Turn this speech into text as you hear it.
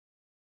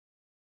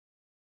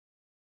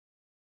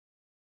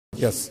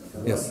Yes,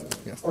 yes,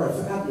 yes. All right,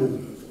 for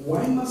Adnan,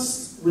 why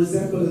must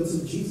resemblance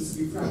of Jesus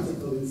be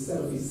practical instead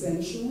of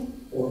essential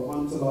or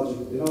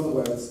ontological? In other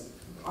words,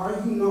 are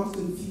you not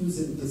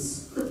confusing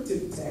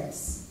descriptive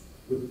texts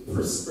with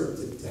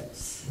prescriptive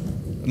texts?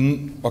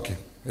 Okay,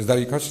 is that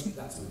your question?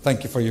 That's right.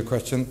 Thank you for your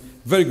question.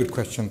 Very good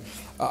question.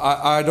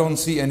 I don't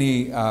see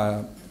any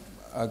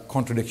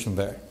contradiction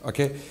there.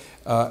 Okay,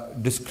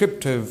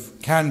 descriptive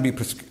can be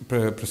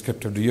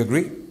prescriptive. Do you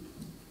agree?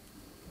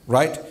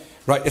 Right,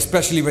 right.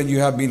 Especially when you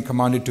have been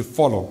commanded to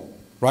follow.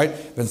 Right,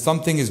 when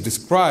something is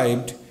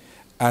described,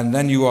 and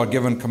then you are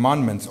given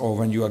commandments, or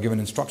when you are given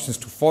instructions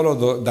to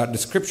follow that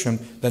description,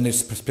 then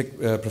it's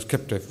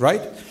prescriptive.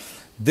 Right.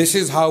 This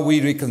is how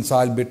we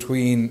reconcile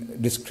between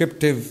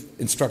descriptive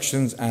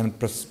instructions and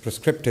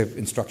prescriptive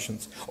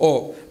instructions,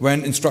 or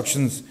when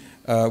instructions,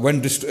 when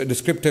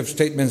descriptive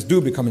statements do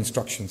become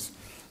instructions.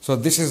 So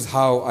this is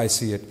how I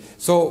see it.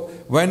 So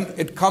when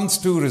it comes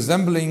to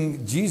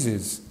resembling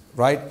Jesus,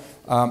 right,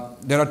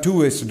 there are two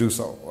ways to do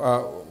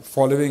so.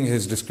 Following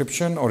his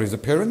description or his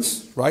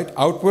appearance, right,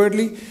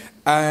 outwardly,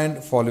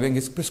 and following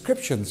his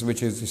prescriptions,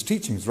 which is his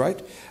teachings, right?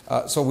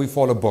 So we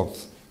follow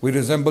both. We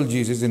resemble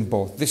Jesus in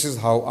both. This is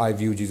how I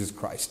view Jesus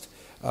Christ.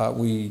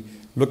 We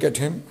look at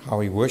him, how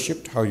he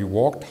worshipped, how he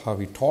walked, how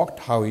he talked,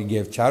 how he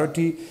gave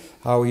charity,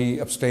 how he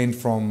abstained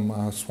from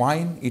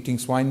eating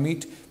swine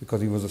meat,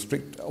 because he was a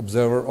strict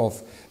observer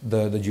of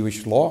the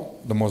Jewish law,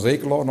 the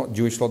Mosaic law, not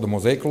Jewish law, the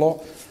Mosaic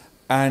law.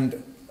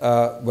 And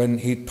when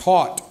he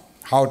taught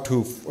how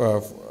to,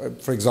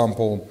 for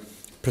example,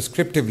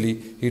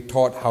 prescriptively, he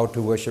taught how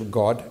to worship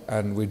God,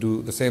 and we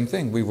do the same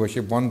thing. We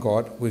worship one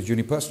God who is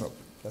unipersonal.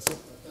 That's it.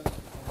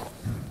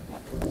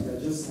 I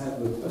just have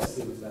a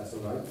question, if that's all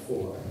right,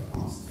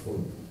 asked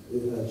for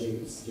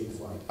James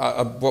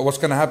White. What's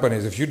going to happen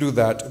is, if you do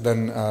that,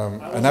 then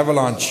an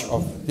avalanche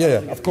of...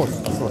 Yeah, of course.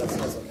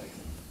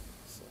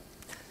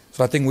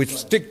 So I think we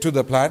stick to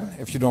the plan,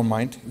 if you don't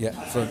mind. Yeah.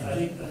 So. I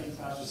think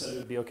Pastor said it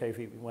would be okay if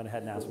he went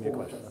ahead and asked me a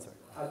question. That's right.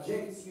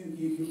 James,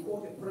 you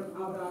quoted from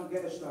Abraham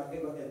Gershta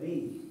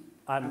Elohim.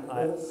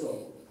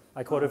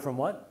 I quoted from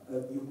what?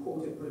 You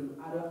quoted from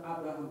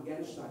Abraham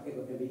Gershta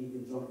Elohim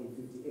in John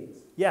 8:58.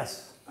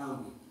 Yes.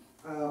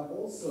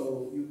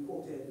 Also, you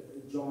quoted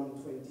John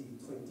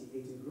 20:28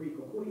 in Greek.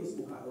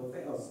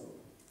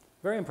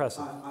 Very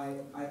impressive.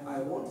 I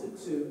wanted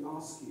to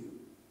ask you,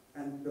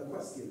 and the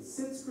question,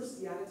 since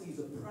Christianity is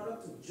a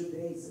product of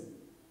Judaism,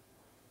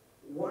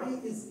 why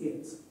is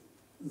it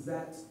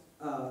that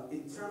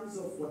in terms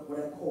of what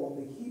I call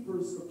the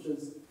Hebrew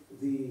scriptures,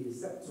 the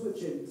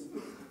Septuagint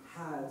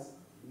has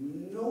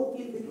no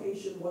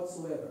indication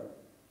whatsoever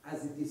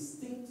as a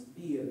distinct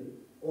being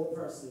or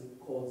person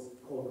called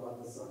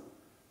God the Son?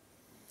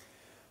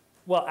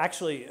 Well,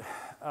 actually,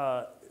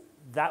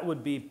 that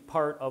would be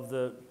part of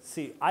the...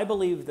 See, I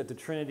believe that the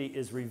Trinity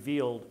is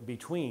revealed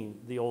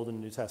between the Old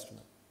and New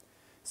Testament.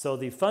 So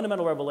the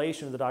fundamental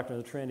revelation of the doctrine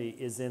of the Trinity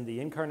is in the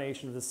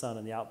incarnation of the Son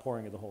and the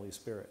outpouring of the Holy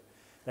Spirit.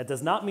 That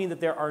does not mean that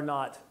there are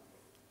not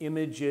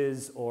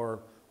images or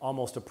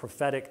almost a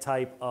prophetic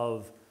type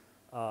of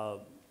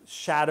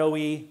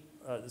shadowy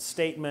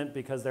statement,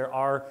 because there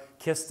are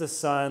kiss the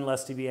Son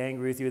lest he be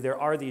angry with you. There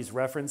are these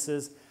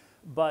references.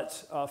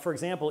 But, for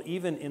example,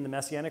 even in the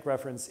messianic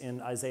reference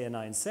in Isaiah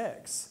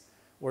 9:6,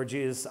 where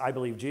Jesus, I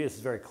believe Jesus is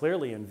very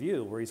clearly in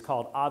view, where he's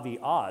called Avi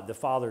Ad, the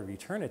Father of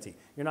eternity.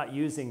 You're not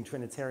using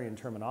Trinitarian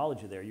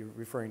terminology there. You're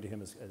referring to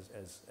him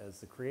as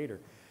the Creator.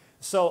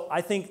 So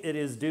I think it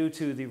is due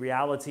to the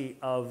reality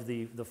of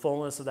the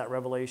fullness of that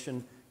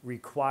revelation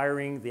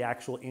requiring the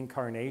actual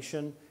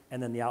incarnation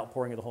and then the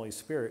outpouring of the Holy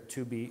Spirit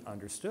to be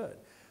understood.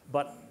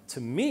 But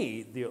to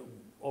me, the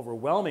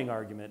overwhelming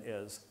argument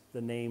is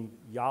the name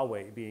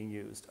Yahweh being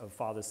used of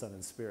Father, Son,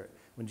 and Spirit.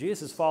 When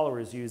Jesus'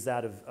 followers use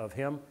that of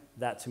him,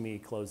 that to me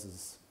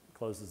closes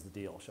the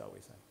deal, shall we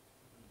say.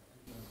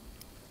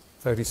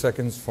 30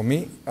 seconds for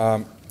me.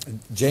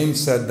 James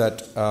said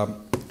that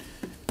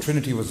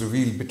Trinity was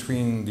revealed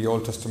between the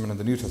Old Testament and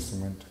the New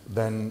Testament.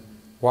 Then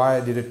why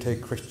did it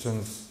take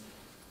Christians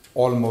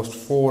almost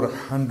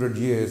 400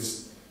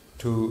 years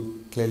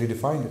to clearly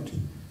define it?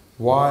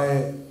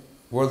 Why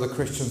were the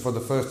Christians for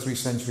the first 3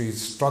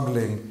 centuries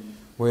struggling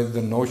with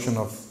the notion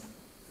of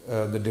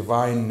the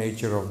divine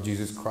nature of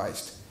Jesus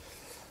Christ?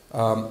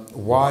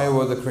 Why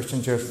were the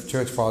Christian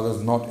church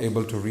fathers not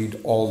able to read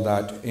all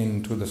that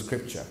into the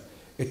scripture?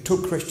 It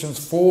took Christians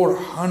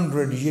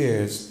 400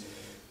 years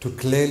to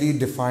clearly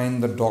define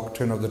the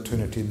doctrine of the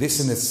Trinity. This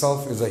in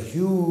itself is a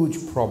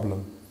huge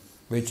problem,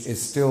 which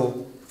is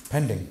still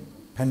pending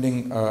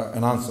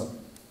an answer.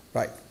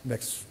 Right,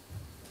 next.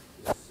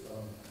 Dr.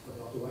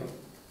 White?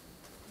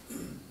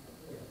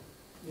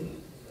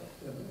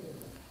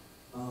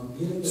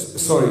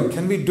 Sorry,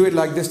 can we do it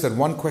like this, that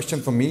one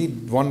question for me,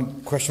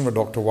 one question for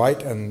Dr.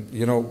 White, and,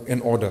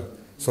 in order.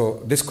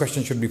 So this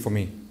question should be for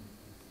me.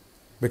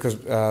 Because,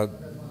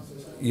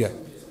 yeah.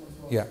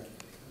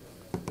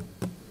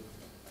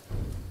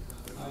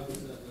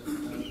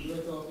 You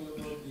were talking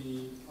about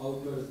the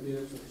outward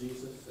appearance of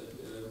Jesus.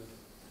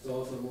 It's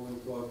also more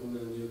important,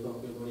 and you're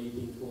talking about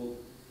eating pork.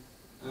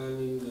 And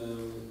in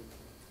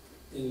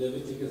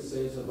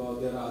says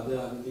about there are other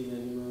unclean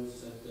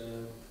animals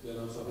that you're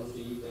not supposed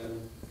to eat,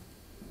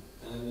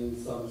 and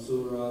in some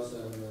surahs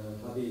and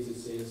hadith it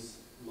says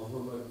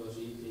Muhammad was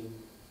eating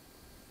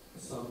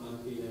some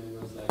unclean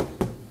animals like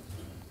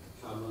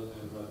camel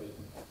and rabbit.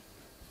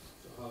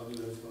 So how do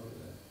you respond to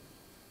that?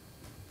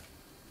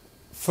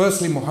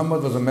 Firstly,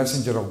 Muhammad was a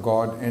messenger of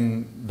God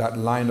in that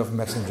line of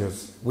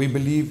messengers. We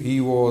believe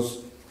he was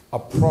a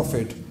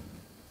prophet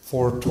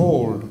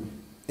foretold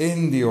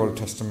in the Old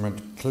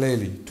Testament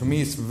clearly. To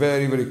me, it's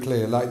very, very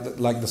clear,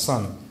 like the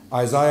sun.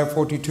 Isaiah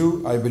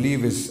 42, I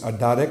believe, is a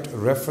direct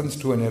reference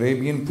to an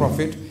Arabian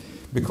prophet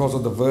because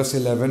of the verse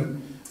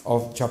 11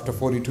 of chapter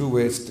 42,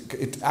 where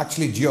it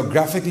actually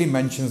geographically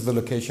mentions the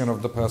location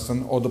of the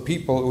person or the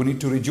people who need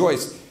to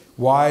rejoice.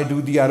 Why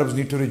do the Arabs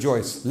need to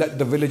rejoice? Let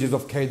the villages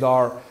of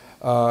Kedar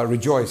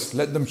rejoice.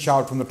 Let them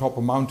shout from the top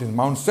of mountains.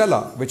 Mount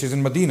Selah, which is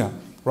in Medina,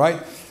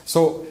 right?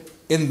 So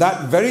in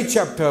that very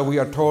chapter, we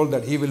are told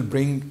that he will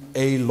bring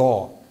a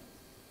law.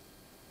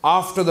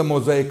 After the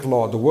Mosaic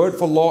law, the word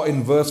for law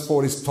in verse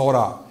 4 is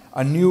Torah,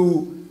 a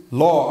new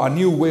law, a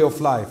new way of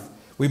life.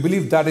 We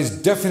believe that is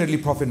definitely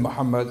Prophet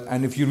Muhammad,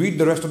 and if you read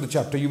the rest of the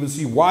chapter, you will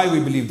see why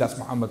we believe that's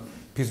Muhammad,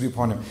 peace be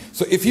upon him.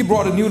 So if he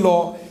brought a new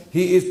law,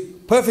 he is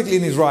perfectly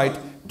in his right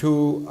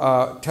to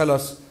tell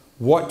us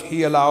what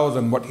he allows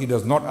and what he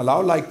does not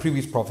allow, like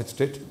previous prophets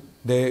did.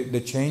 They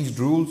changed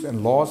rules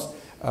and laws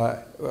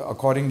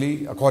according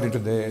to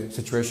their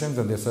situations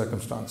and their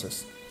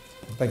circumstances.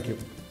 Thank you.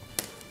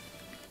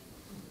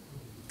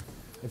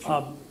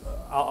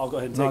 I'll go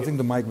ahead and take No, it. I think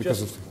the mic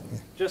because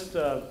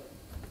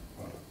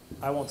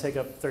I won't take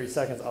up 30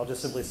 seconds. I'll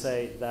just simply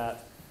say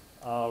that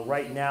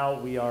right now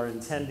we are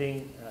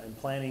intending and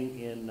planning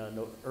in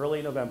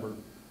early November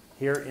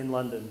here in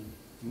London,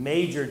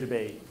 major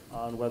debate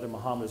on whether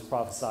Muhammad is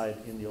prophesied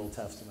in the Old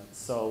Testament.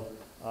 So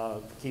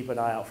keep an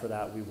eye out for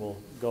that. We will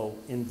go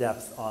in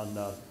depth on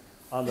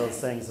those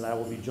things, and I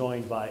will be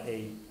joined by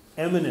an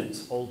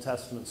eminent Old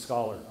Testament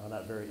scholar on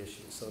that very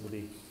issue. So it'll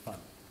be fun.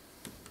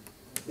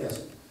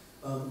 Yes.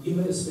 You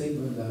made a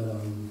statement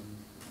that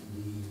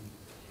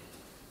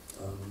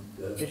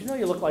Did you know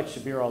you look like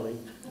Shabir Ali?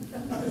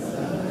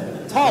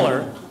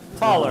 taller,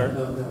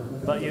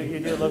 no. but you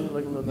do look a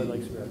little bit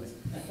like Shabir Ali.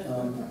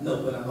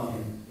 No, but I'm on.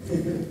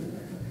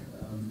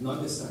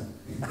 Not this time.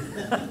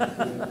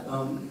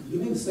 You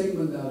made a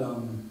statement that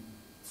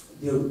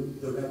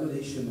the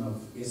revelation of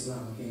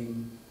Islam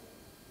came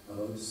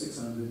about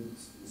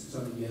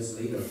 600 years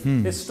later.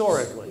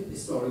 Historically.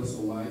 Historically,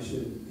 so why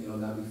should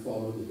that be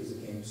followed because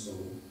it came so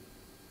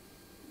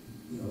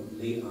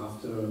late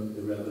after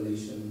the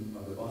revelation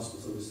of the gospel,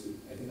 so to speak?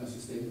 I think that's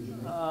your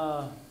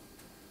statement.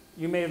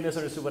 You may have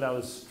misunderstood what I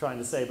was trying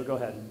to say, but go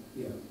ahead.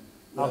 Yeah.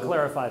 I'll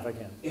clarify if I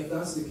can. If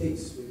that's the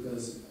case,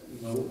 because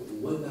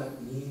would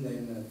that mean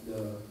then that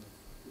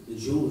the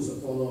Jews, the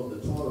follower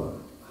of the Torah,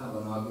 have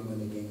an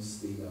argument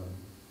against the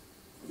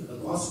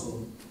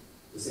gospel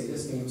to say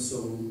this came so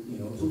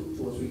 2,000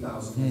 or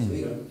 3,000 years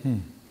later?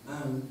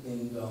 And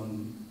in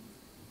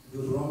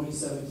Deuteronomy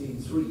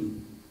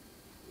 17:3,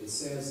 it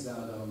says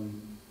that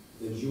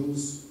the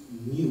Jews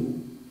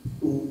knew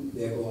who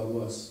their God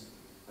was,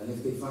 and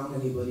if they found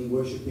anybody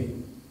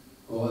worshiping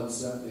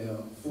gods that their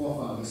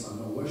forefathers had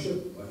not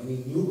worshipped, or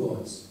any new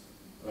gods,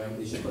 right,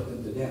 they should put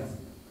them to death.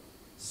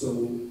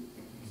 So,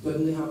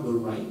 didn't they have the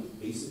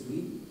right,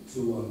 basically,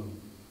 to,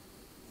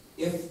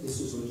 if this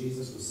was what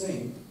Jesus was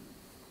saying,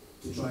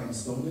 to try and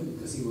stone him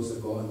because he was a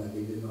god that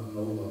they did not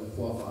know about the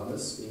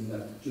forefathers, in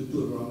that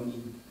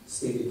Deuteronomy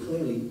stated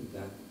clearly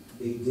that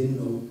they didn't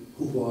know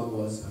who God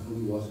was and who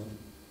he wasn't.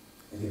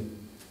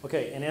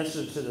 Okay, in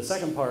answer to the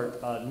second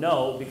part,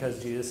 no,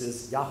 because Jesus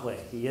is Yahweh.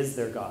 He is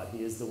their God.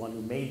 He is the one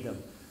who made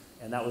them.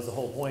 And that was the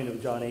whole point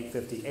of John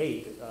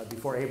 8:58.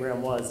 Before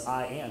Abraham was,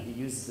 I am. He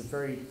uses the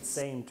very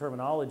same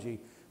terminology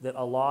that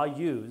Allah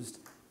used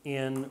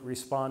in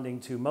responding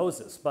to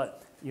Moses.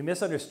 But you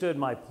misunderstood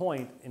my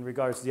point in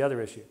regards to the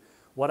other issue.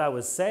 What I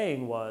was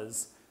saying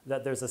was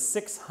that there's a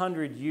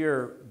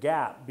 600-year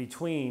gap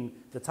between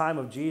the time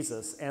of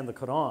Jesus and the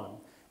Quran,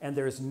 and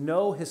there's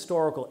no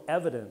historical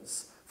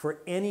evidence for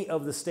any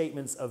of the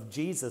statements of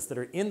Jesus that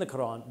are in the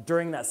Quran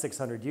during that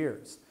 600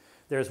 years.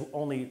 There's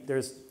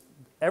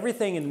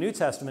everything in the New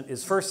Testament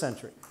is first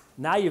century.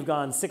 Now you've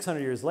gone 600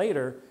 years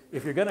later.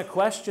 If you're going to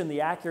question the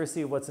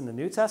accuracy of what's in the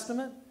New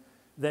Testament,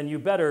 then you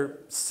better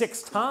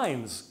 6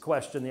 times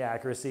question the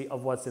accuracy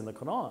of what's in the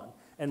Quran.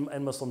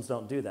 And Muslims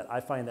don't do that. I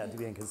find that to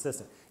be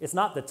inconsistent. It's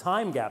not the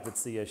time gap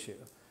that's the issue.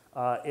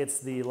 It's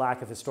the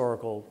lack of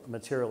historical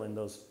material in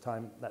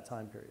that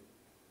time period.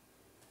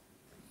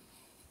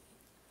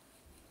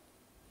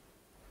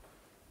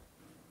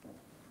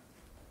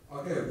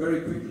 Okay,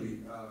 very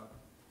quickly.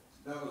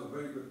 That was a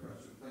very good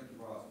question. Thank you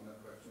for asking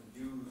that question.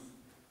 Jews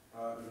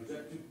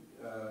rejected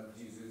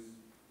Jesus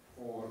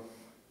for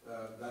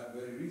that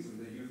very reason.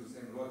 They use the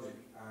same logic,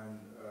 and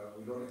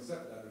we don't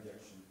accept that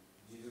rejection.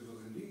 Jesus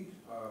was indeed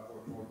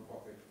foretold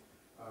prophet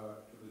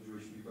to the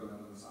Jewish people and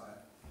the Messiah.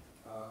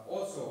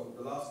 Also,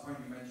 the last point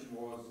you mentioned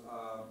was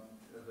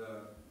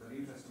the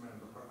New Testament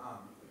and the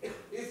Quran.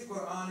 If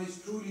Quran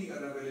is truly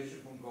a revelation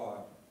from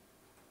God,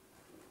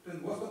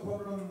 then what's the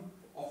problem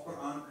of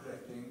Quran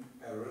correcting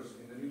errors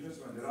in the New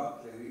Testament? There are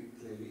clearly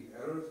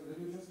errors in the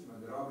New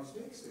Testament. There are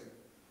mistakes there.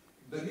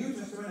 The New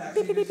Testament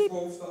actually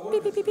misquotes the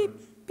Old Testament.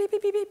 Beep,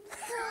 beep, beep, beep.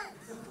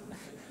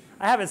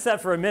 I have it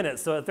set for a minute,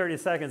 so at 30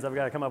 seconds I've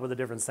got to come up with a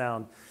different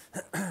sound.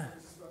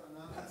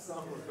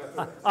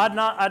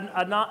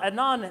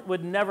 Adnan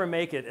would never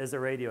make it as a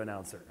radio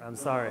announcer. I'm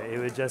sorry. It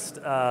would just,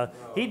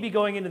 he'd be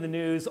going into the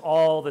news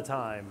all the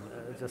time.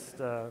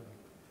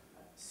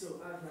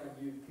 So, Adnan,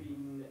 you've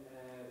been,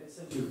 it's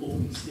such an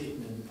open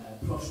statement.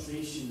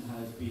 Prostration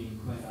has been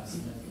quite a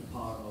significant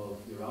part of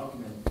your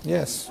argument.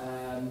 Yes.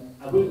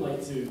 I would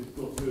like to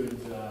go through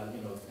and,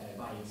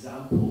 by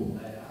example.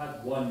 I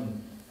had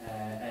one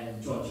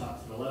in John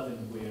chapter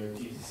 11 where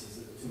Jesus is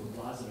at the tomb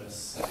of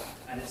Lazarus,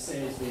 and it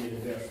says there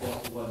in verse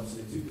 41, so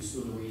they took the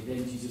stone away,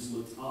 then Jesus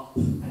looked up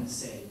and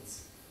said,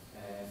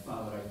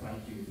 Father, I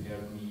thank you, you've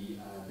heard me.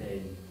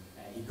 Then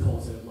he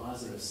calls out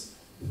Lazarus.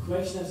 The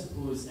question, I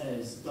suppose,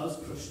 is, does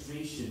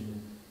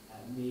prostration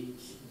make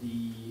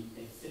the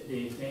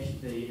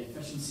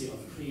efficiency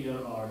of prayer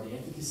or the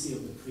efficacy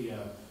of the prayer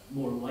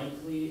more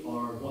likely,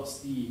 or what's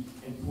the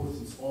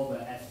importance of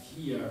it if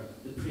here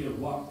the prayer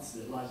worked,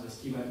 that Lazarus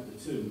came out of the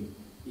tomb,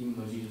 even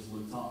though Jesus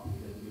looked up,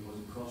 he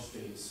wasn't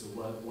prostrate, so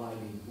why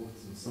the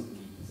importance of the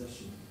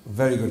position?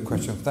 Very good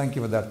question. Thank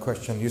you for that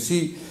question. You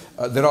see,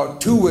 there are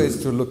two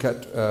ways to look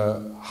at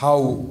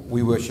how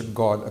we worship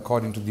God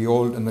according to the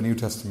Old and the New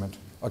Testament.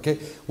 Okay,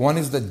 one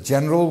is the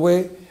general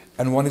way,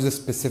 and one is a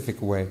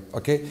specific way.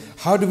 Okay,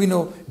 how do we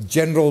know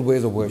general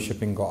ways of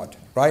worshiping God?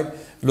 Right,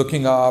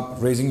 looking up,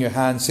 raising your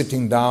hand,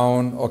 sitting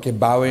down, okay,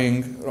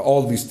 bowing,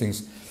 all these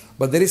things.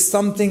 But there is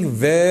something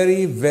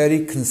very,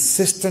 very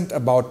consistent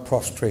about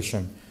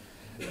prostration.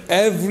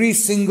 Every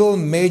single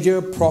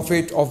major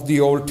prophet of the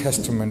Old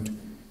Testament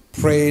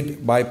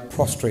prayed by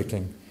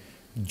prostrating.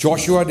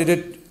 Joshua did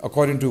it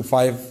according to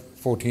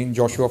 5:14,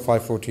 Joshua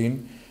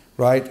 5:14.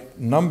 Right?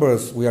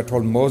 Numbers, we are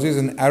told Moses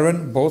and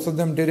Aaron, both of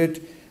them did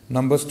it.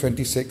 Numbers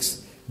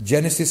 26.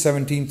 Genesis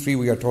 17:3,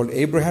 we are told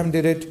Abraham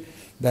did it.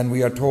 Then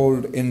we are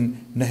told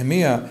in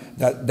Nehemiah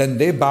that then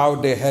they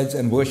bowed their heads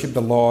and worshipped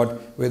the Lord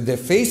with their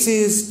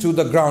faces to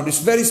the ground. It's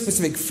very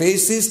specific,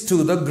 faces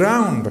to the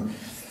ground.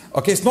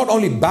 Okay, it's not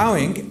only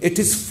bowing, it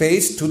is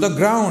face to the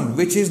ground,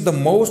 which is the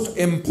most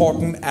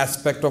important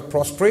aspect of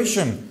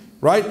prostration.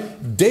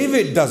 Right?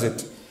 David does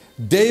it.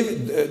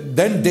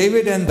 Then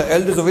David and the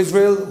elders of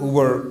Israel, who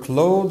were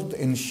clothed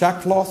in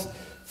sackcloth,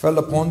 fell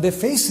upon their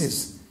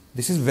faces.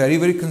 This is very,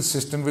 very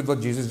consistent with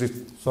what Jesus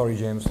did. Sorry,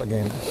 James,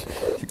 again.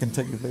 You can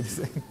take it 30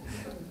 seconds.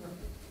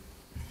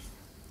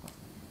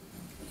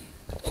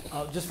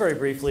 Just very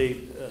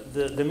briefly,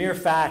 the mere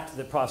fact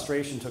that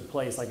prostration took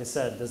place, like I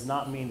said, does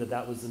not mean that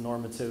that was the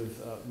normative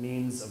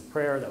means of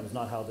prayer. That was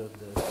not how the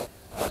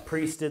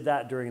priest did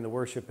that during the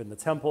worship in the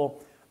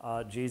temple.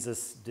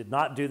 Jesus did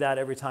not do that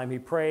every time he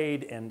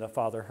prayed, and the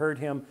Father heard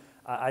him.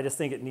 I just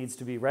think it needs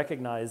to be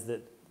recognized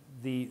that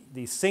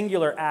the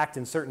singular act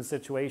in certain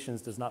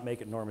situations does not make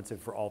it normative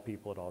for all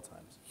people at all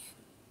times.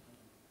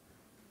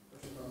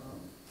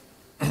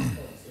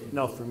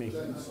 No, for me.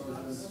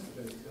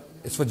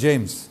 It's for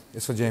James.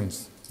 It's for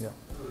James. Yeah.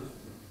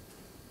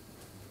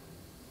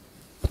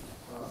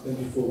 Thank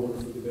you for a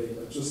wonderful debate.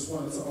 I just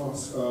wanted to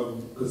ask,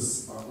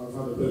 because I've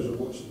had the pleasure of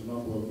watching a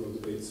number of your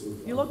debates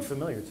with... You looked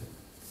familiar too.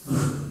 I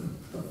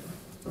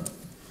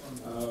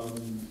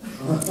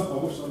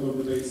watched a number of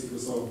debates with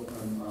yourself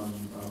and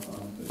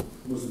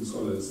Muslim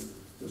scholars,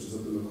 such as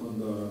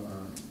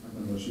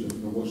Adnan Rashid. I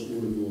watched all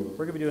of your... We're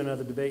going to be doing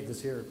another debate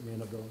this year, me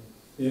and Abdullah.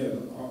 Yeah,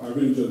 I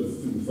really enjoyed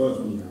the first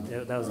one you had.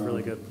 Yeah, that was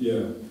really good.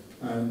 Yeah,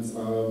 and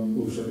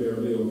with Shabir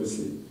Ali,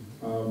 obviously.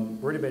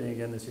 We're debating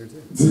again this year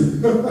too. It's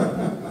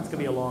going to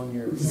be a long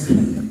year.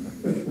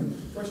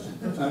 Question.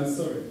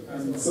 Sorry.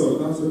 And so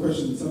to answer the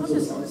question in terms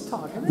I'm just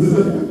talking.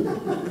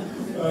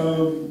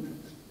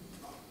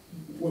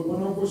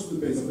 When I've watched the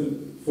debates, I think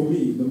for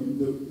me the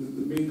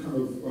main kind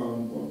of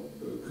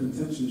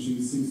contention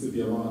seems to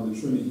be around the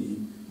Trinity,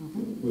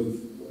 with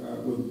I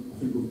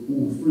think with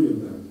all three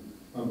of them,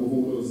 with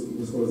all those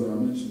the scholars that I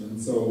mentioned, and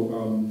so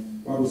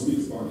Bible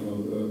speaks about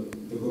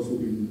the gospel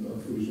being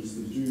foolishness to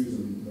the Jews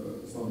and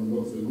stumbling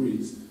blocks to the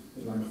Greeks.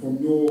 And like from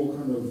your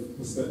kind of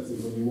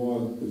perspective, when you are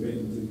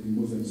debating particularly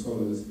Muslim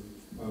scholars,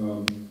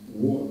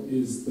 what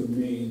is the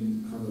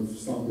main kind of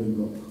stumbling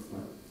block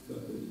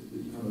that you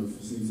kind of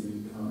seem to be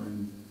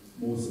encountering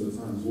most of the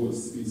times? What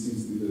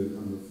seems to be the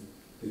kind of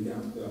the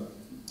gap that?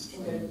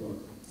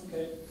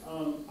 Okay.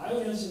 I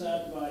would answer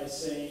that by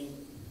saying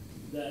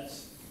that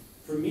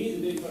for me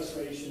the big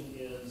frustration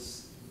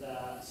is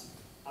that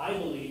I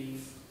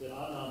believe that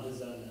Adnan has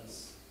done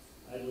this.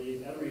 I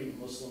believe every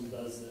Muslim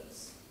does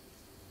this.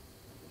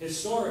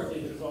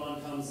 Historically, the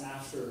Quran comes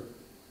after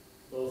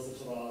both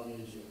the Torah and the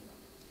Injil.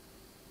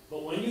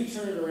 But when you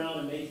turn it around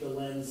and make the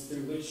lens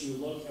through which you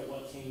look at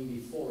what came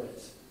before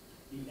it,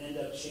 you end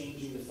up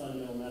changing the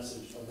fundamental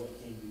message of what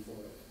came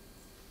before it.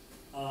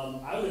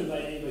 I would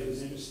invite anybody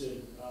who's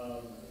interested.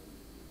 A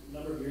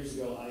number of years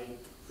ago, I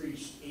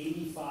preached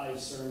 85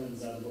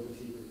 sermons out of the book of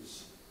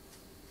Hebrews.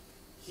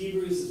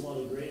 Hebrews is one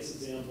of the greatest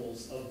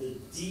examples of the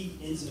deep,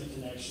 intimate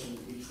connection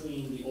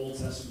between the Old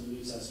Testament and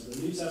the New Testament.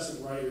 The New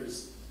Testament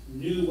writers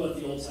knew what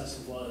the Old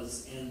Testament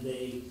was, and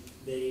they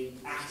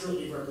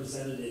accurately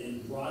represented it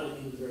and brought it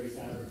into the very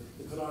fabric.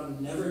 The Quran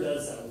never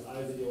does that with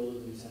either the Old or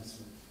the New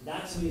Testament.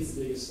 That, to me, is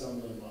the biggest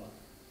stumbling block.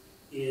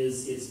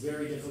 It's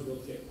very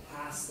difficult to get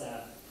past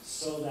that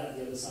so that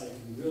the other side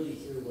can really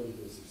hear what it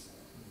is you're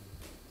saying.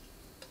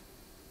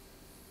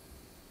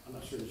 I'm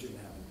not sure that you're going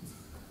to have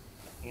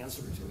an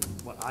answer to it.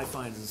 What I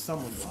find is a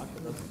stumbling block.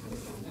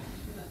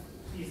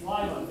 He's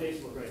live on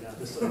Facebook right now,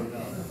 just so you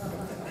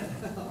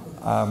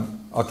know.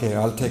 Okay,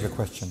 I'll take a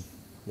question.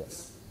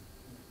 Yes.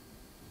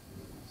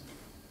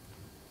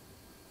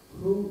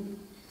 Who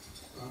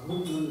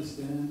you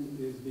understand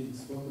is being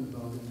spoken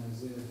about in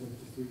Isaiah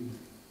 53?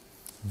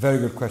 Very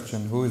good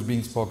question. Who is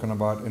being spoken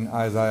about in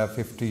Isaiah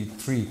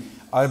 53?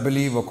 I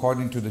believe,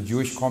 according to the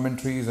Jewish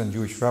commentaries and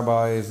Jewish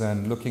rabbis,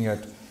 and looking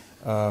at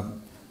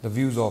the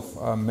views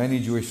of many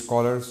Jewish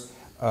scholars,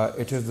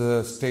 it is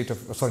the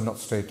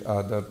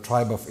the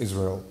tribe of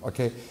Israel.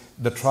 Okay,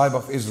 the tribe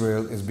of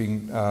Israel is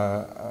being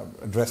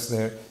addressed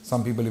there.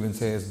 Some people even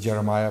say it's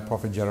Jeremiah,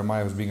 Prophet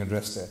Jeremiah, who's being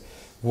addressed there.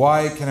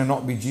 Why can it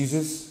not be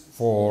Jesus?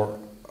 For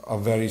a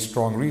very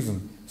strong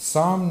reason.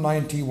 Psalm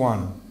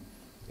 91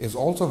 is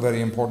also very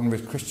important,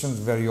 which Christians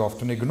very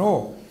often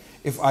ignore.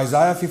 If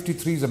Isaiah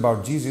 53 is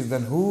about Jesus,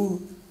 then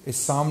who is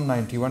Psalm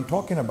 91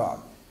 talking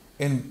about?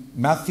 In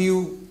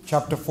Matthew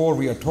chapter 4,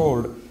 we are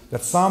told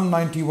that Psalm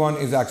 91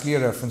 is actually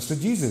a reference to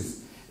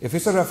Jesus. If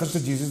it's a reference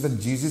to Jesus,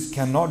 then Jesus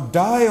cannot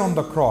die on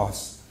the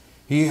cross.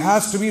 He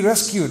has to be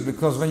rescued,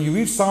 because when you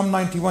read Psalm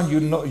 91,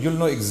 you'll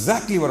know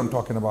exactly what I'm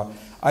talking about.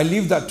 I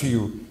leave that to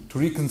you, to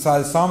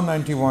reconcile Psalm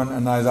 91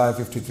 and Isaiah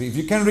 53. If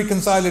you can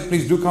reconcile it,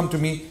 please do come to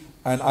me,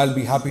 and I'll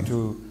be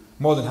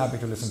more than happy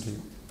to listen to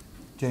you.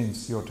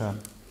 James, your turn.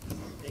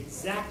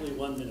 Exactly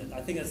 1 minute.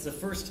 I think that's the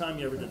first time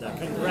you ever did that.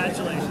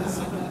 Congratulations.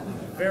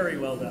 Very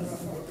well done.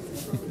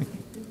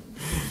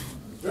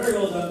 Very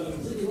well done, but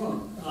completely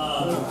wrong.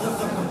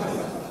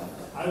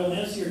 I will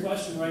answer your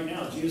question right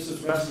now. Jesus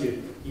was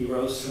rescued. He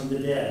rose from the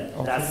dead.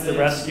 Okay. That's the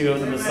rescue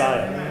of the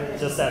Messiah.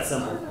 Just that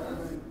simple.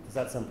 Just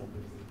that simple.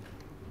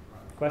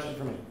 Question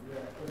for me.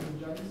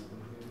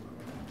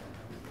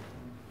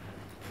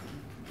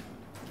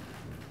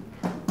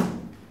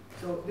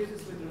 So this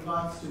is with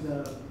regards to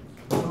the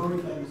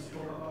glory that you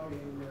spoke about in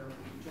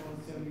John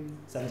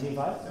 17:5?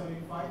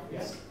 17:5,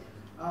 yes.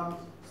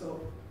 So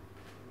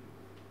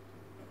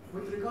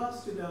with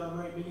regards to the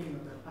very beginning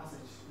of the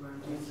passage where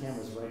Jesus... The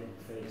camera's right in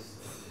your face.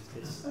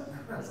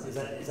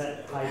 Is that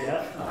high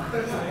def?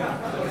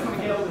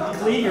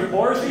 Clean your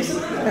pores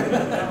recently?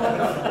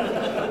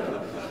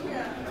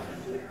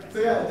 So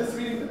yeah, just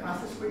reading the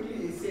passage quickly,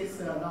 it says,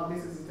 now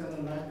this is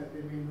eternal life, that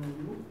they may know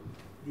you,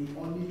 the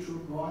only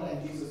true God, and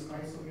Jesus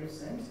Christ whom you have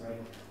sent.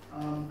 Right. I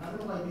don't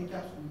know why we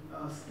kept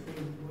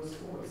skipping verse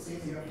 4. It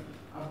says here,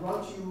 I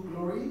brought you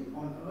glory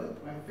on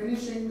earth by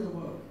finishing the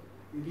work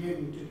you gave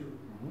me to do.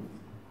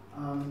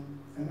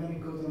 And then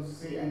it goes on to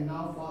say, and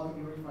now, Father,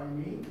 glorify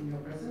me in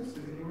your presence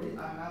with the glory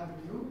I had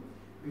with you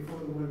before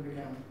the world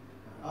began.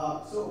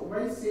 So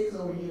where it says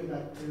over here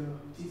that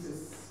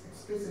Jesus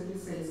explicitly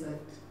says that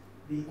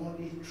the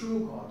only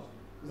true God,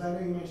 because I know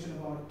you mentioned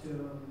about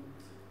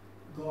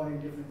God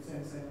in different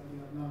sense, and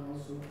Adnan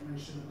also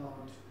mentioned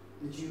about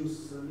the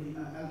Jews,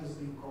 elders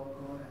being called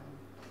God,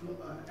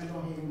 and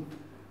Elohim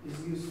is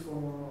used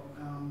for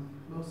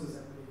Moses,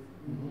 I believe,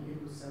 in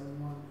Hebrews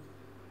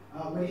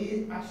 7:1. But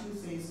he actually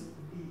says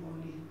the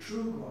only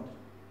true God.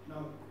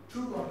 Now,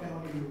 true God can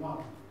only be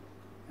one.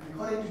 And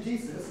according to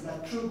Jesus,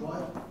 that true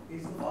God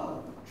is the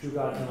Father. True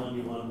God can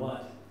only be one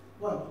what?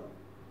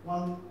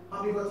 One.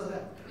 How many words are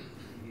there?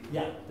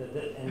 Yeah.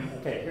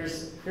 Okay.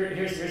 Here's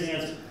the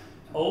answer.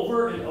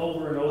 Over and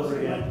over and over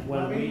again.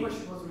 My main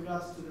question was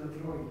regards to the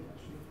glory,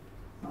 actually.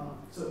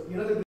 So you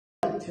know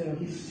that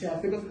he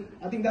shared, because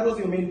I think that was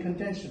your main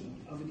contention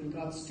with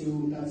regards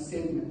to that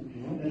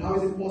statement. That how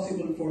is it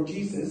possible for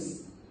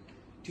Jesus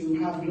to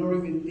have glory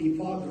with the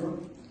Father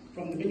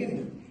from the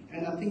beginning?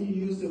 And I think you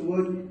used the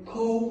word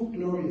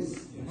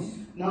co-glorious. Yes.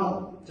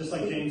 Now, just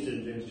like James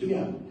did, James 2.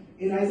 Yeah.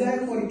 In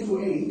Isaiah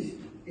 42:8,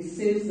 it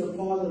says the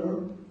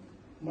Father,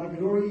 my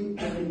glory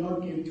I will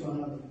not give to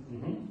another.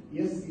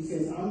 Yes, he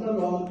says, I'm the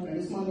Lord, that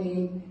is my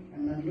name,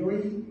 and my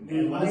glory.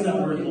 And what is that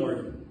word,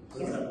 Lord?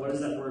 What is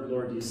that word,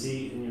 Lord? Do you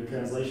see in your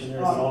translation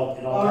there? Is it all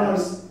in all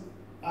caps?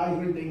 I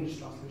read the English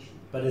translation.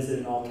 But is it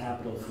in all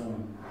capital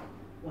form?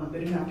 Well, they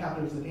didn't have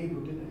capitals in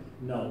Hebrew, did they?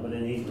 No, but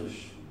in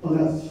English. Well,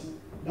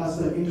 that's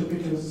the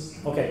interpreter's.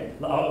 Okay,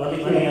 let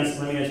me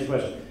answer your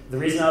question. The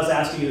reason I was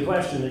asking you the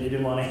question that you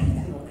didn't want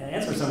to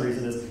answer for some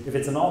reason is, if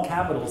it's in all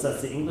capitals,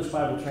 that's the English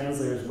Bible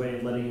translator's way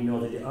of letting you know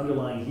that the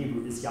underlying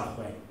Hebrew is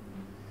Yahweh.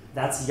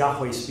 That's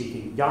Yahweh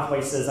speaking.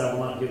 Yahweh says, I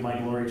will not give my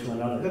glory to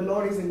another. The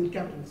Lord is in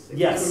capitals.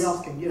 Yes. That's what you're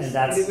asking. Yes, and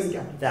that's, it is in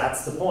capitals.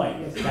 That's the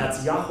point. Yes.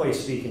 That's Yahweh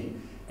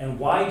speaking. And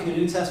why do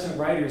New Testament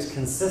writers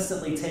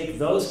consistently take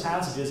those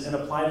passages and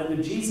apply them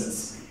to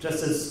Jesus?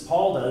 just as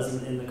Paul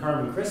does in the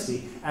Carmen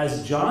Christi,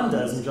 as John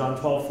does in John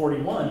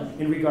 12:41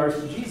 in regards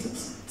to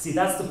Jesus. See,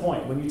 that's the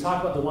point. When you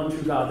talk about the one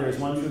true God, there is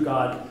one true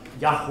God,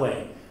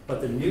 Yahweh. But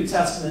the New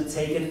Testament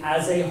taken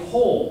as a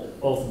whole,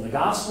 both in the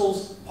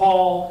Gospels,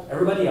 Paul,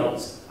 everybody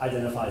else,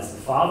 identifies the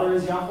Father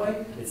as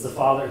Yahweh. It's the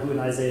Father who in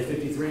Isaiah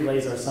 53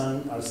 lays our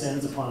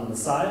sins upon the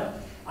Messiah.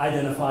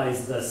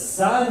 Identifies the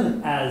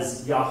Son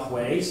as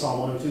Yahweh, Psalm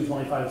 102,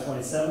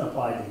 25-27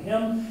 applied to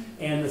him.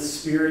 And the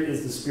Spirit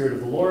is the Spirit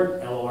of the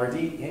Lord,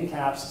 L-O-R-D, in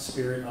caps,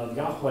 Spirit of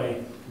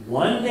Yahweh.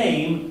 One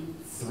name,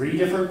 three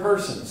different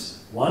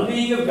persons. One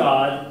being of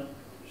God,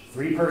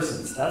 three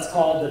persons. That's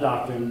called the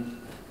doctrine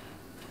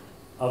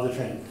of the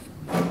Trinity.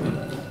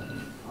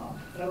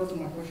 That was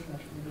my question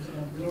actually. Because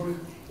glory,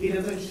 he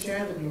doesn't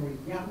share the glory.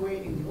 Yahweh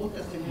in the Old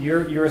Testament.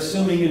 You're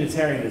assuming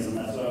Unitarianism.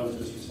 That's what I was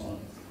just responding.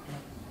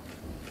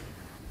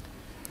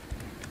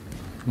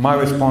 My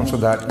response to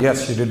that,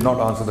 yes, she did not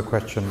answer the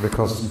question,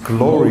 because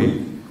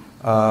glory,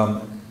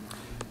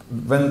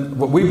 when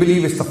what we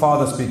believe is the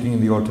Father speaking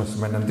in the Old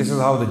Testament, and this is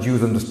how the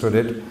Jews understood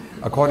it.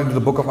 According to the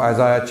book of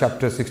Isaiah,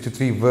 chapter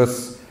 63,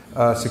 verse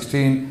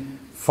 16,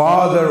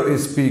 Father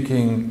is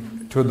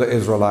speaking to the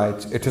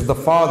Israelites. It is the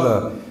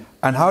Father.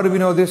 And how do we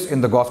know this?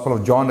 In the Gospel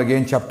of John,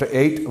 again, chapter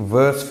 8,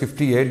 verse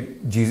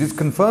 58, Jesus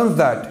confirms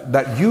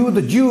that you,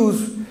 the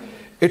Jews,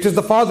 it is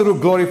the Father who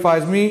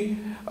glorifies me,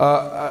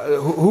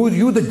 who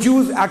you, the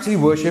Jews, actually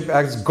worship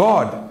as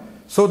God.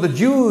 So the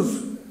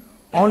Jews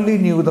only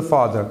knew the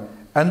Father.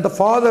 And the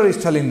Father is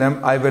telling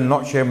them, I will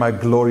not share my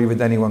glory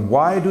with anyone.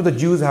 Why do the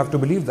Jews have to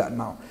believe that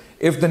now?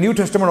 If the New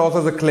Testament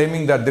authors are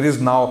claiming that there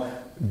is now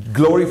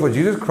glory for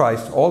Jesus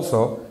Christ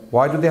also,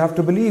 why do they have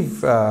to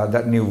believe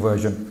that new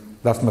version?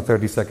 That's my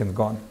 30 seconds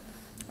gone.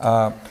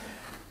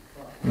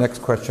 Next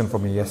question for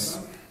me, yes.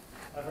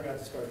 I forgot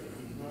to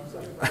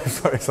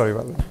start. sorry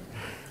about that.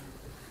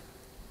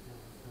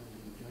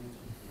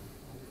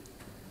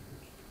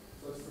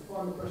 So it's the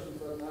final question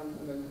for Adnan,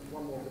 and then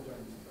one more for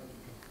James.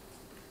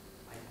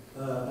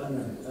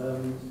 Adnan,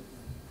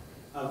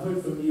 I've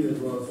heard from you as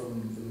well,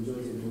 from the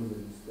majority of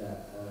Muslims,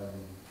 that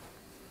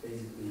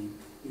basically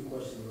you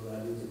question the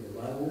reliability of the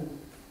Bible,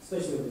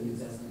 especially of the New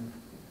Testament.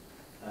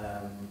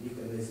 You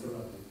can it's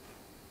corrupted.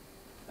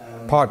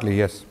 Partly,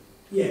 yes.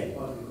 Yeah,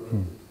 partly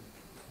corrupted.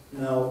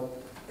 Now,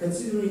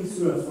 considering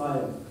Surah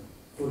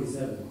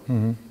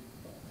 5:47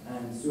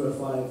 and Surah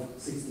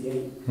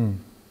 5:68,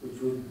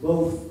 which would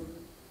both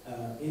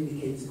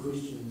indicate to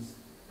Christians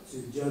to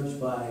judge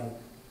by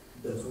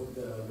the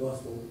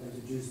gospel and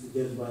to Jews to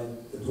judge by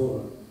the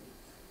Torah,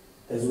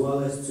 as well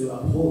as to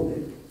uphold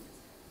it,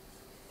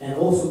 and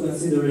also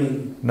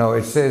considering... No,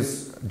 it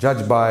says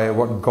judge by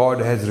what God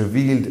has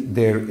revealed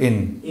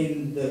therein.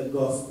 In the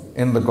gospel.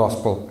 In the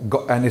gospel.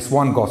 And it's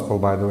one gospel,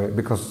 by the way,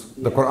 because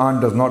the Quran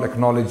does not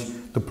acknowledge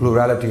the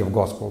plurality of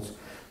gospels.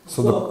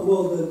 So the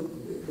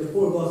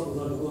four gospels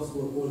are the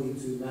gospel according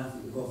to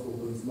Matthew, the gospel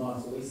according to Mark.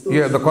 So it's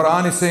still the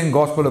Quran is saying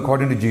gospel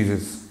according to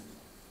Jesus.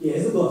 Yeah,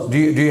 it's the gospel. Do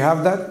you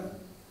have that?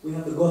 We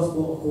have the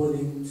gospel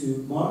according to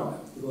Mark,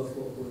 the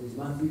gospel according to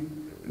Matthew.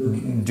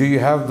 Do you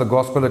have the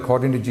gospel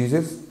according to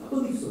Jesus? I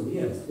believe so,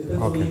 yes.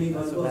 Depends on what you mean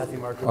by the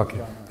gospel.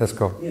 Okay, let's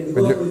go. Yeah, the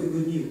gospel is the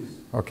good news.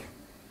 Okay.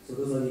 So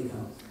those are the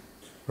accounts.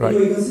 Right.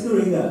 Anyway,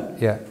 considering that,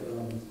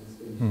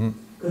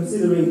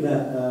 considering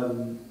that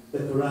the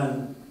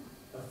Quran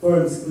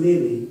affirms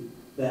clearly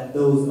that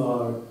those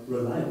are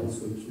reliable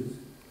scriptures,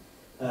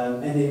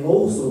 and it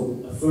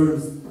also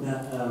affirms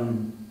that,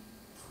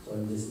 let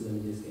me just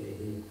get it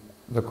here.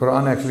 The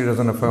Quran actually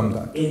doesn't affirm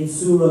that. In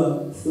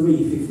Surah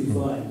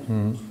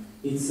 3:55,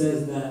 it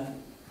says that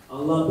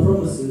Allah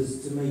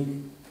promises to make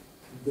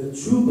the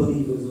true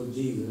believers of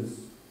Jesus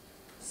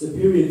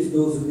superior to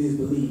those who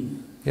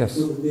disbelieve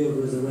until the day of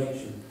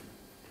resurrection.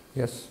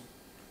 Yes.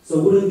 So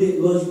wouldn't it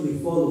logically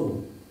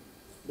follow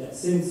that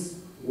since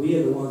we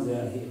are the ones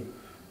that are here,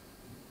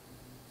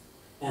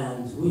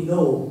 and we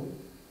know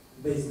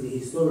basically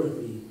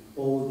historically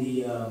all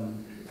the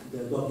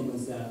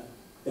documents that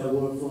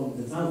were from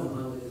the time of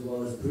Muhammad as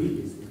well as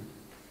previously,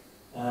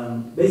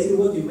 basically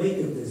what do you make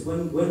of this?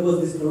 When was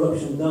this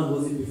corruption done?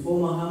 Was it before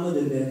Muhammad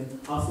and then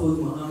afterwards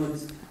Muhammad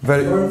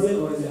confirms it,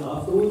 or is it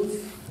afterwards?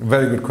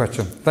 Very good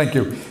question. Thank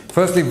you.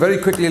 Firstly, very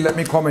quickly, let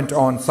me comment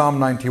on Psalm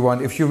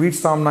 91. If you read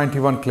Psalm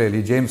 91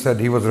 clearly, James said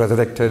he was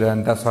resurrected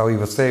and that's how he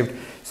was saved.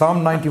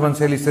 Psalm 91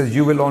 clearly says,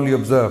 you will only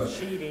observe.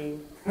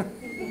 Cheating.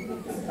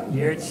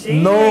 You're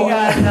cheating,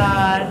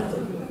 Adnan.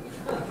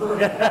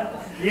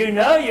 You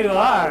know you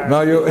are.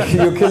 No,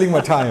 you're killing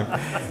my time.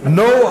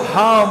 No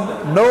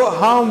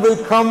harm will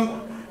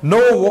come,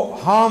 no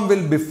harm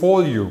will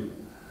befall you.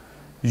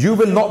 You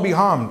will not be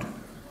harmed.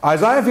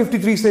 Isaiah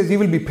 53 says he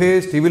will be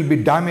pierced, he will be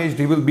damaged,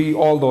 he will be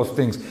all those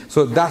things.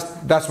 So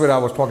that's where I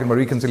was talking about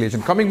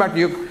reconciliation. Coming back to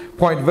your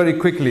point very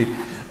quickly,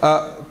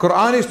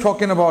 Quran is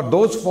talking about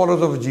those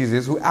followers of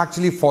Jesus who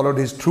actually followed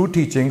his true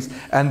teachings,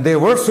 and they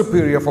were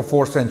superior for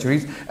 4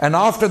 centuries. And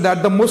after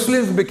that, the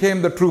Muslims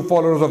became the true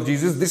followers of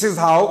Jesus. This is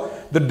how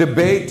the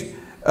debate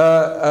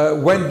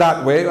went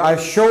that way. I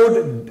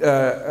showed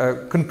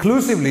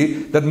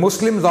conclusively that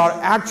Muslims are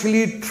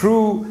actually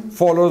true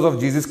followers of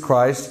Jesus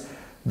Christ,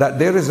 that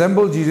they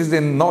resemble Jesus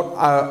in not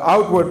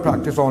outward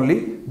practice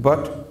only,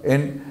 but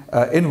in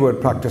inward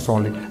practice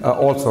only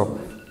also.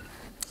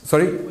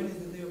 Sorry? When is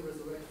the day of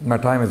resurrection? My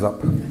time is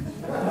up.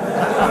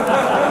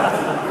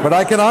 But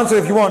I can answer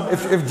if you want.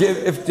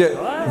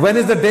 When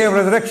is the day of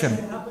resurrection?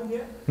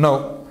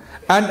 No.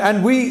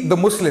 And we, the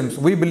Muslims,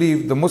 we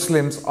believe the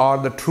Muslims are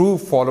the true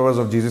followers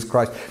of Jesus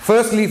Christ.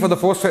 Firstly, for the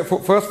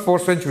first 4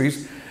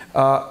 centuries,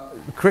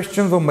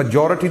 Christians were the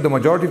majority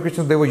of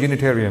Christians, they were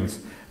Unitarians.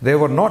 They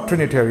were not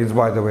Trinitarians,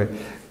 by the way.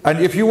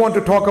 And if you want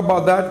to talk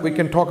about that, we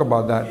can talk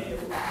about that.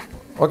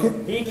 Okay?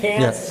 He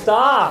can't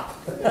stop.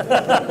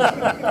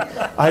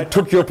 I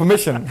took your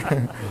permission.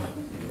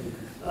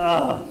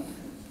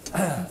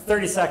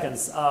 30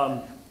 seconds.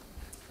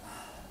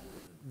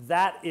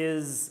 That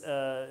is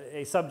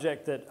a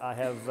subject that I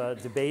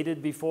have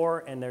debated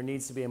before, and there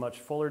needs to be a much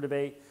fuller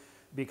debate,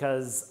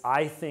 because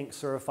I think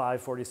Surah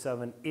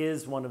 547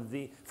 is one of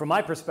the, from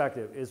my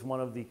perspective, is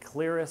one of the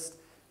clearest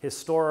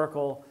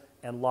historical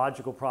and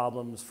logical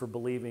problems for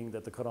believing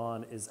that the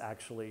Quran is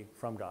actually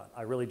from God.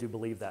 I really do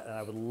believe that, and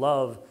I would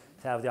love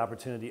to have the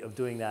opportunity of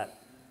doing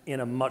that in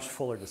a much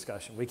fuller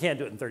discussion. We can't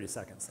do it in 30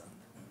 seconds, though.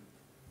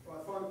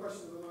 Right, final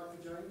question of the night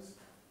for James.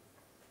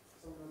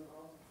 Someone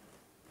ask.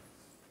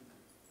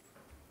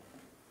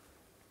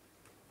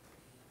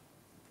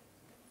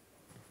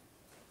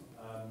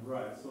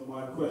 Right, so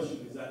my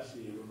question is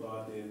actually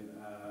regarding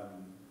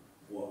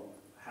what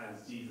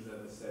has Jesus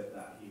ever said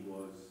that he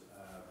was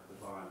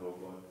divine or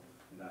God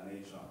in that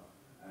nature.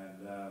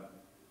 And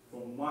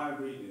from my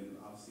reading,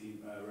 I've seen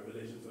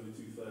Revelation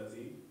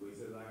 22:30, where he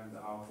says, I am the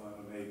Alpha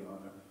and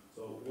Omega.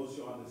 So what's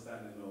your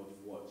understanding of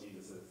what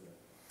Jesus says there?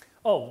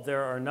 Oh,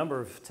 there are a number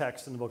of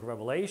texts in the book of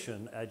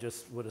Revelation. I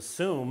just would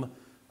assume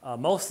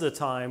most of the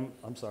time,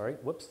 I'm sorry,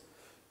 whoops.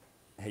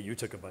 Hey, you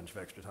took a bunch of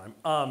extra time.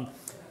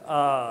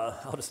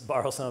 I'll just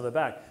borrow some of it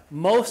back.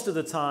 Most of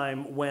the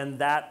time when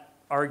that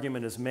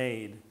argument is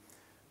made,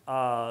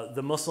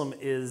 the Muslim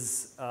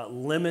is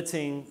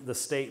limiting the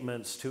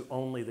statements to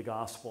only the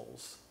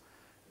Gospels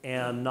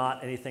and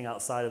not anything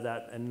outside of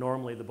that, and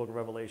normally the book of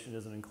Revelation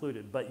isn't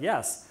included. But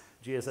yes,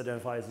 Jesus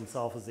identifies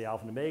himself as the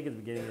Alpha and Omega, the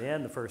beginning and the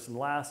end, the first and the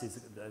last. He's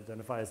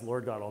identified as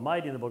Lord God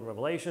Almighty in the book of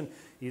Revelation.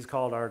 He's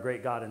called our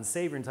great God and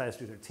Savior in Titus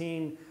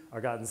 2:13, our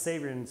God and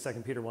Savior in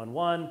 2 Peter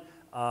 1:1.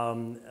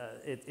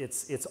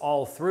 It's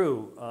all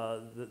through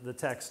the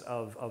text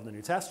of the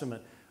New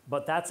Testament,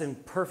 but that's in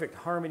perfect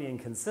harmony and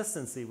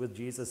consistency with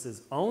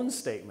Jesus' own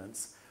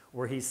statements,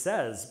 where he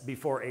says,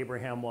 before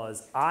Abraham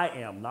was, I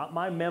am, not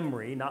my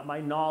memory, not my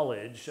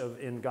knowledge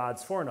in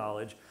God's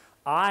foreknowledge,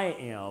 I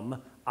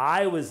am,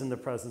 I was in the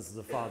presence of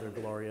the Father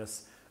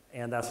glorious,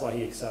 and that's why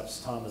he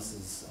accepts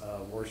Thomas's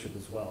worship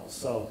as well.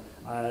 So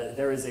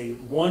there is a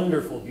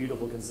wonderful,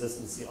 beautiful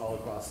consistency all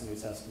across the New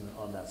Testament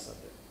on that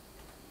subject.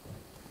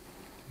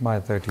 My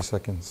 30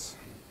 seconds.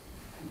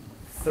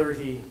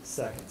 30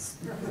 seconds.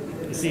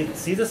 You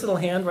see this little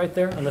hand right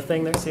there on the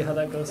thing there? See how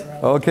that goes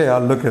around? Okay,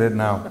 I'll look at it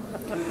now.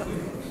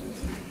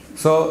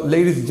 So,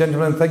 ladies and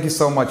gentlemen, thank you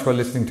so much for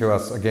listening to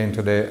us again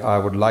today. I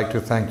would like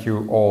to thank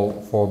you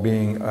all for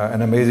being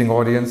an amazing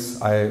audience.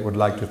 I would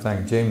like to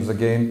thank James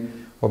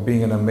again for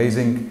being an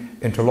amazing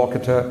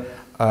interlocutor.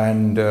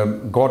 And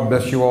God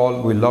bless you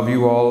all. We love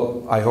you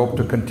all. I hope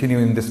to continue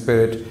in this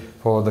spirit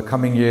for the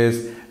coming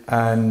years.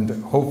 And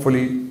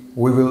hopefully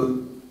we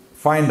will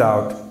find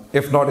out,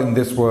 if not in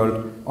this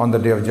world, on the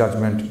Day of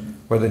Judgment,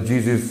 whether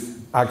Jesus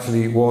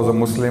actually was a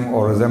Muslim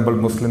or resembled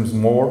Muslims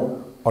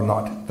more or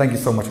not. Thank you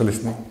so much for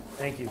listening.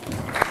 Thank you.